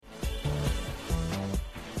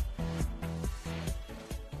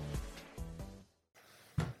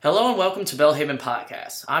Hello and welcome to Bellhaven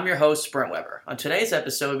Podcast. I'm your host, Brent Weber. On today's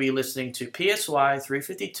episode, we'll be listening to PSY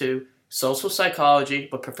 352, Social Psychology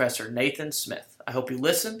with Professor Nathan Smith. I hope you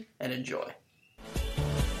listen and enjoy.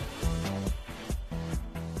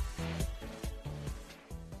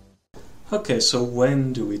 Okay, so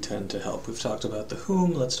when do we tend to help? We've talked about the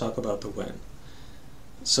whom, let's talk about the when.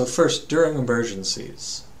 So first, during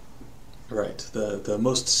emergencies, right, the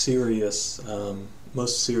most serious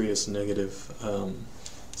negative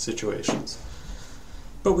situations.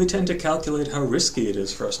 But we tend to calculate how risky it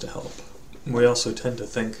is for us to help. We also tend to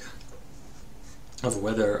think of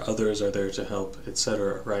whether others are there to help,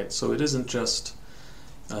 etc., right? So it isn't just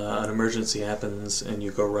an emergency happens and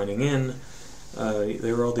you go running in.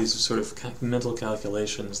 There are all these sort of mental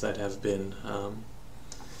calculations that have been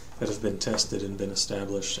tested and been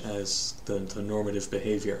established as the normative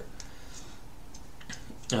behavior.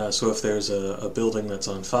 So if there's a building that's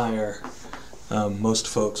on fire, most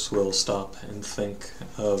folks will stop and think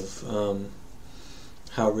of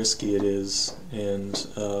how risky it is and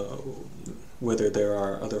whether there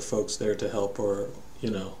are other folks there to help, or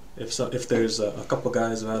if there's a couple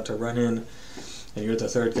guys about to run in and you're the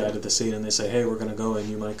third guy to the scene and they say, hey, we're going to go, and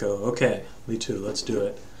you might go, okay, me too, let's do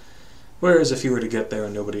it. Whereas if you were to get there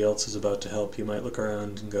and nobody else is about to help, you might look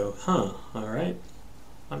around and go, alright,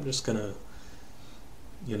 I'm just going to,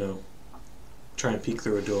 try and peek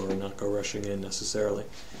through a door and not go rushing in necessarily.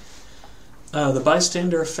 The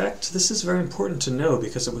bystander effect, this is very important to know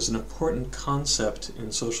because it was an important concept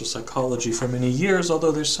in social psychology for many years,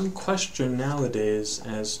 although there's some question nowadays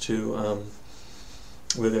as to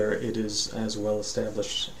whether it is as well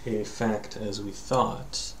established a fact as we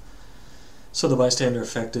thought. So the bystander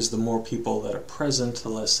effect is the more people that are present, the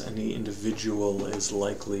less any individual is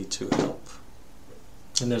likely to help.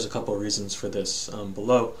 And there's a couple of reasons for this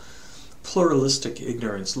below. Pluralistic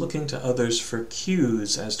ignorance, looking to others for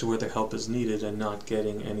cues as to whether help is needed and not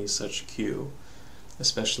getting any such cue,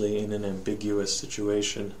 especially in an ambiguous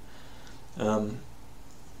situation. And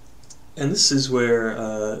this is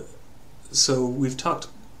where, so we've talked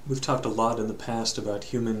a lot in the past about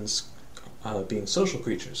humans being social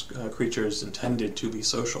creatures, creatures intended to be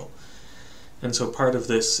social. And so part of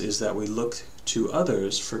this is that we look to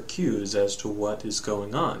others for cues as to what is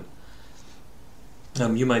going on.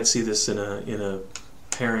 You might see this in a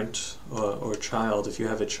parent or child. If you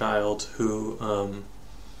have a child who,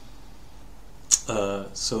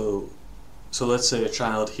 so let's say a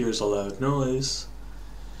child hears a loud noise.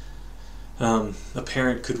 A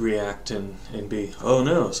parent could react and be, oh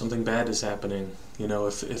no, something bad is happening.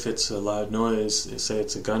 If it's a loud noise, say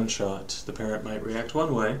it's a gunshot, the parent might react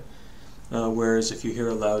one way. Whereas if you hear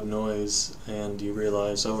a loud noise and you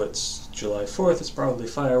realize, oh, it's July 4th, it's probably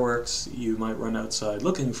fireworks, you might run outside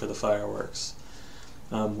looking for the fireworks.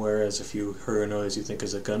 Whereas if you hear a noise you think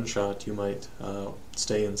is a gunshot, you might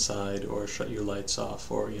stay inside or shut your lights off,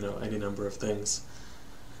 or any number of things.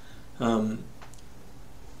 So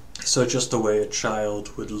just the way a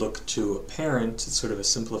child would look to a parent, it's sort of a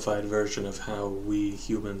simplified version of how we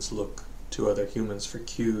humans look to other humans for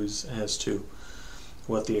cues as to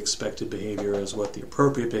what the expected behavior is, what the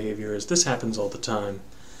appropriate behavior is. This happens all the time.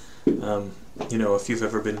 If you've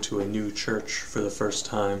ever been to a new church for the first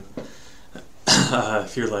time,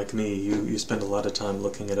 if you're like me, you spend a lot of time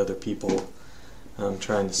looking at other people,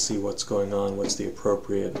 trying to see what's going on, what's the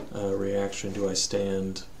appropriate reaction. Do I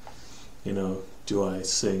stand? Do I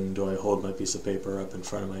sing? Do I hold my piece of paper up in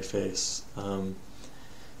front of my face?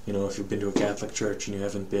 If you've been to a Catholic church and you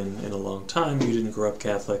haven't been in a long time, you didn't grow up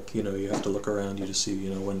Catholic, you have to look around you to see,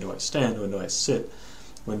 when do I stand, when do I sit,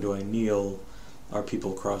 when do I kneel, are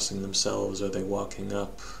people crossing themselves, are they walking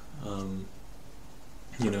up,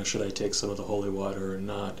 should I take some of the holy water or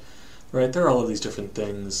not, right? There are all of these different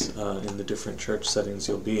things in the different church settings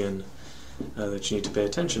you'll be in that you need to pay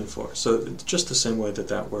attention for. So just the same way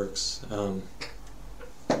that works,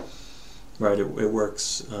 right, it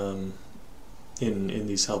works in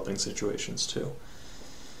these helping situations too.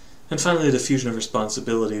 And finally, diffusion of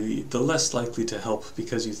responsibility, the less likely to help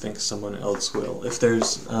because you think someone else will. If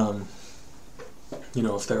there's,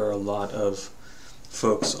 if there are a lot of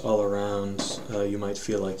folks all around, you might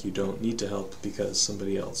feel like you don't need to help because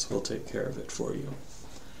somebody else will take care of it for you.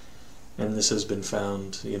 And this has been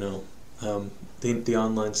found, the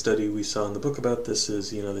online study we saw in the book about this is,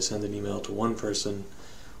 they send an email to one person,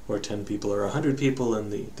 or 10 people or 100 people,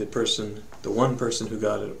 and the one person who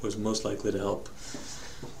got it was most likely to help.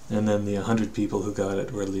 And then the 100 people who got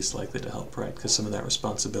it were least likely to help, right? Because some of that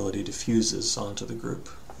responsibility diffuses onto the group.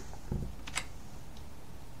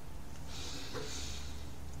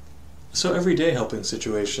 So everyday helping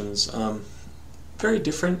situations, very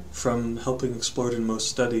different from helping explored in most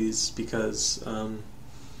studies because, and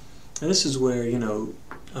this is where,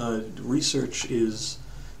 research is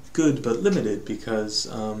good but limited because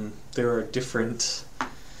there are different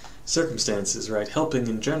circumstances, right? Helping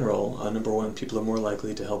in general, number one, people are more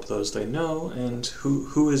likely to help those they know, and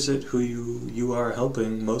who is it who you are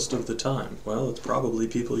helping most of the time? Well, it's probably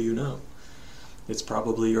people you know. It's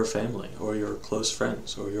probably your family, or your close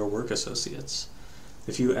friends, or your work associates.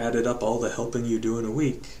 If you added up all the helping you do in a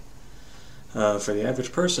week, for the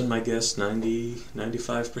average person, my guess,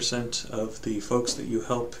 95% of the folks that you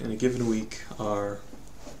help in a given week are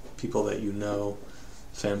people that you know,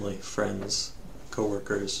 family, friends,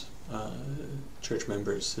 co-workers, church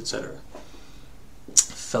members, etc.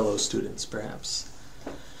 Fellow students, perhaps.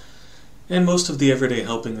 And most of the everyday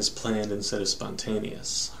helping is planned instead of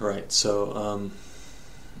spontaneous, right? So,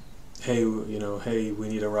 hey, we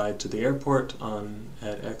need a ride to the airport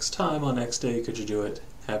at X time on X day. Could you do it?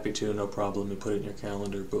 Happy to, no problem. You put it in your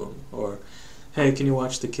calendar, boom. Or, hey, can you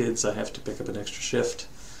watch the kids? I have to pick up an extra shift.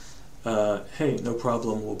 Hey, no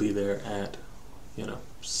problem. We'll be there at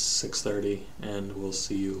 6:30, and we'll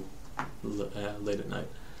see you late at night.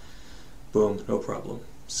 Boom, no problem.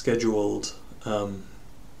 Scheduled,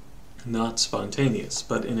 not spontaneous.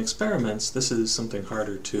 But in experiments, this is something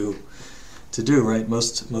harder to do, right?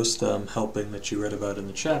 Most helping that you read about in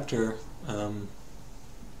the chapter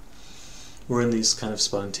were in these kind of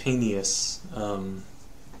spontaneous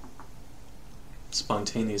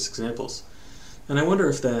examples. And I wonder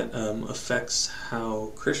if that affects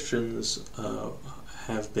how Christians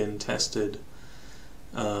have been tested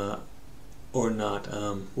or not.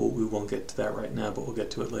 We won't get to that right now, but we'll get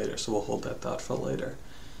to it later, so we'll hold that thought for later.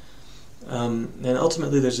 And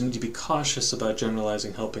ultimately there's a need to be cautious about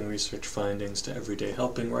generalizing helping research findings to everyday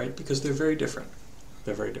helping, right? Because they're very different.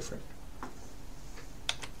 They're very different.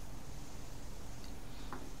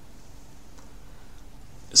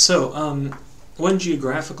 So, one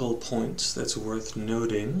geographical point that's worth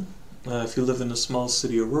noting, if you live in a small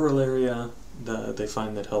city or rural area, they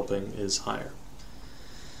find that helping is higher.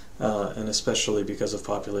 And especially because of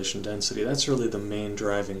population density. That's really the main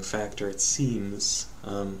driving factor, it seems.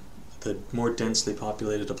 The more densely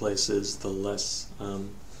populated a place is, the less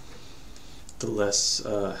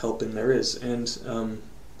helping there is. And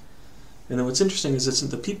then what's interesting is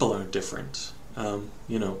the people aren't different.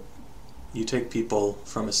 You take people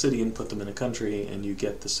from a city and put them in a country, and you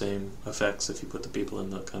get the same effects. If you put the people in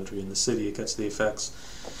the country in the city, it gets the effects.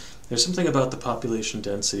 There's something about the population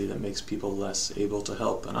density that makes people less able to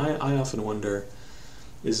help. And I often wonder,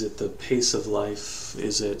 is it the pace of life?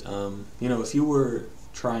 Is it, if you were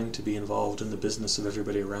trying to be involved in the business of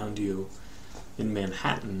everybody around you in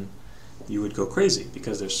Manhattan, you would go crazy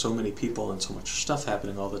because there's so many people and so much stuff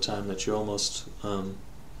happening all the time that you almost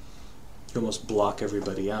block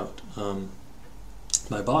everybody out.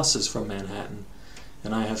 My boss is from Manhattan,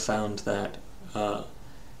 and I have found that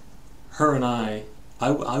her and I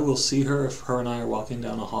will see her if her and I are walking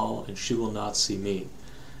down a hall, and she will not see me.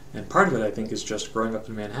 And part of it, I think, is just growing up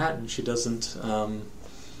in Manhattan. She doesn't...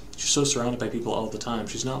 she's so surrounded by people all the time.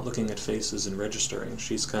 She's not looking at faces and registering.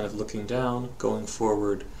 She's kind of looking down, going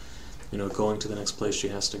forward, going to the next place she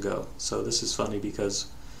has to go. So this is funny because,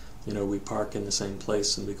 we park in the same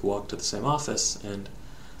place and we can walk to the same office, and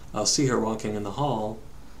I'll see her walking in the hall,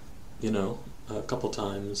 a couple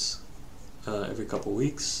times every couple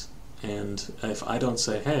weeks, and if I don't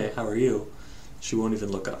say, hey, how are you, she won't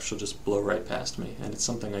even look up. She'll just blow right past me. And it's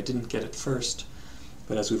something I didn't get at first,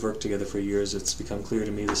 but as we've worked together for years, it's become clear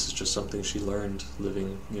to me this is just something she learned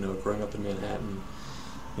living, growing up in Manhattan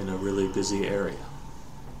in a really busy area.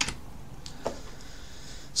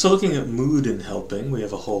 So looking at mood in helping, we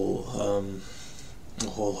have a whole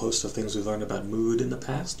host of things we've learned about mood in the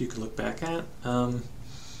past you can look back at.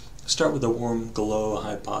 Start with the warm glow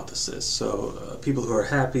hypothesis. So people who are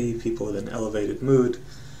happy, people with an elevated mood,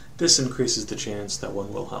 this increases the chance that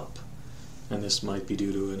one will help. And this might be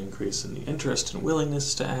due to an increase in the interest and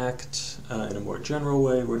willingness to act in a more general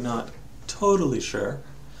way. We're not totally sure,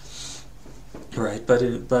 right? But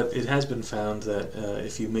it has been found that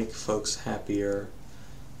if you make folks happier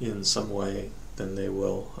in some way, then they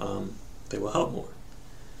will help more.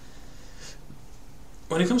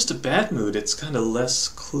 When it comes to bad mood, it's kind of less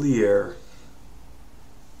clear.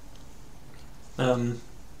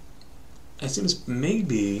 It seems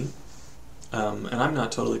maybe, and I'm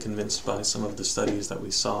not totally convinced by some of the studies that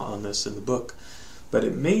we saw on this in the book, but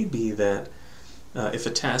it may be that if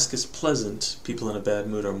a task is pleasant, people in a bad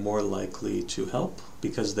mood are more likely to help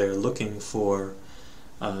because they're looking for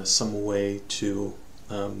some way to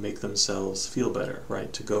make themselves feel better,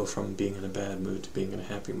 right? To go from being in a bad mood to being in a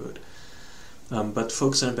happy mood. But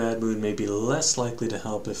folks in a bad mood may be less likely to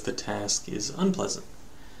help if the task is unpleasant,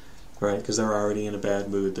 right? Because they're already in a bad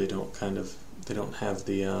mood. They don't have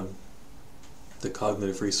the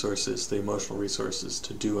cognitive resources, the emotional resources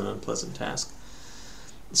to do an unpleasant task.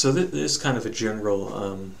 So there's kind of a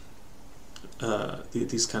general,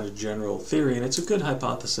 these kind of general theory, and it's a good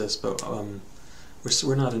hypothesis, but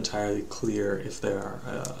we're not entirely clear if they are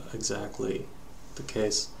exactly the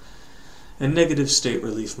case. And negative state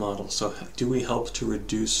relief model. So do we help to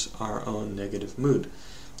reduce our own negative mood?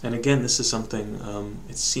 And again, this is something,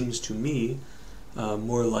 it seems to me,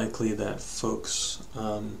 more likely that folks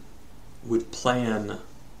would plan,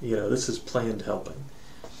 this is planned helping.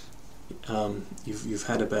 You've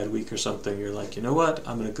had a bad week or something, you're like, you know what,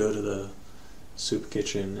 I'm going to go to the soup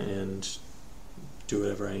kitchen and do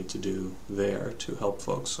whatever I need to do there to help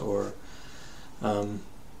folks, or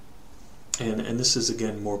and this is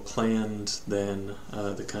again more planned than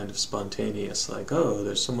the kind of spontaneous, like, oh,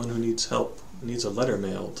 there's someone who needs help, needs a letter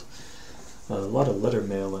mailed. A lot of letter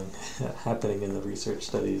mailing happening in the research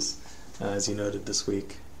studies, as you noted this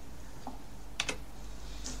week.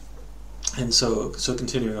 And so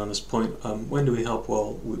continuing on this point, when do we help?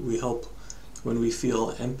 Well, we help when we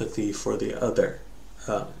feel empathy for the other.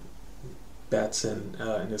 Batson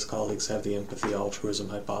and his colleagues have the empathy altruism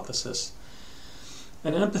hypothesis.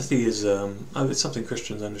 And empathy is it's something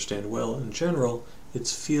Christians understand well in general.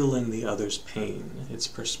 It's feeling the other's pain. It's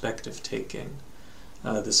perspective taking.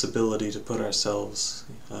 This ability to put ourselves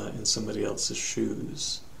in somebody else's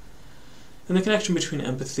shoes. And the connection between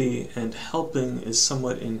empathy and helping is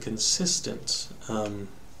somewhat inconsistent. And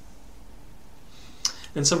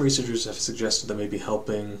some researchers have suggested that maybe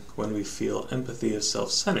helping when we feel empathy is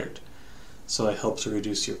self-centered. So I help to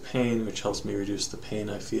reduce your pain, which helps me reduce the pain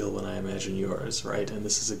I feel when I imagine yours, right? And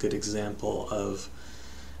this is a good example of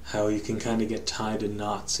how you can kind of get tied in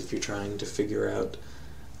knots if you're trying to figure out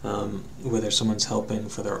whether someone's helping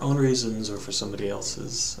for their own reasons or for somebody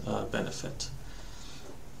else's benefit.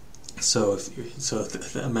 So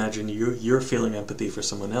imagine you're feeling empathy for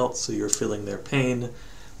someone else, so you're feeling their pain.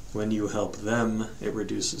 When you help them, it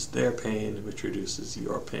reduces their pain, which reduces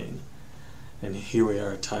your pain. And here we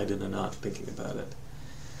are tied in a knot thinking about it.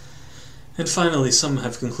 And finally, some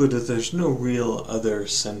have concluded that there's no real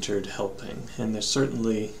other-centered helping. And there's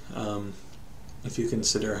certainly, if you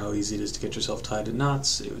consider how easy it is to get yourself tied in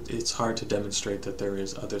knots, it's hard to demonstrate that there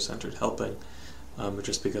is other-centered helping. But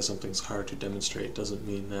just because something's hard to demonstrate doesn't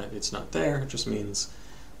mean that it's not there. It just means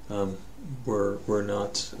we're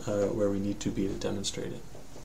not where we need to be to demonstrate it.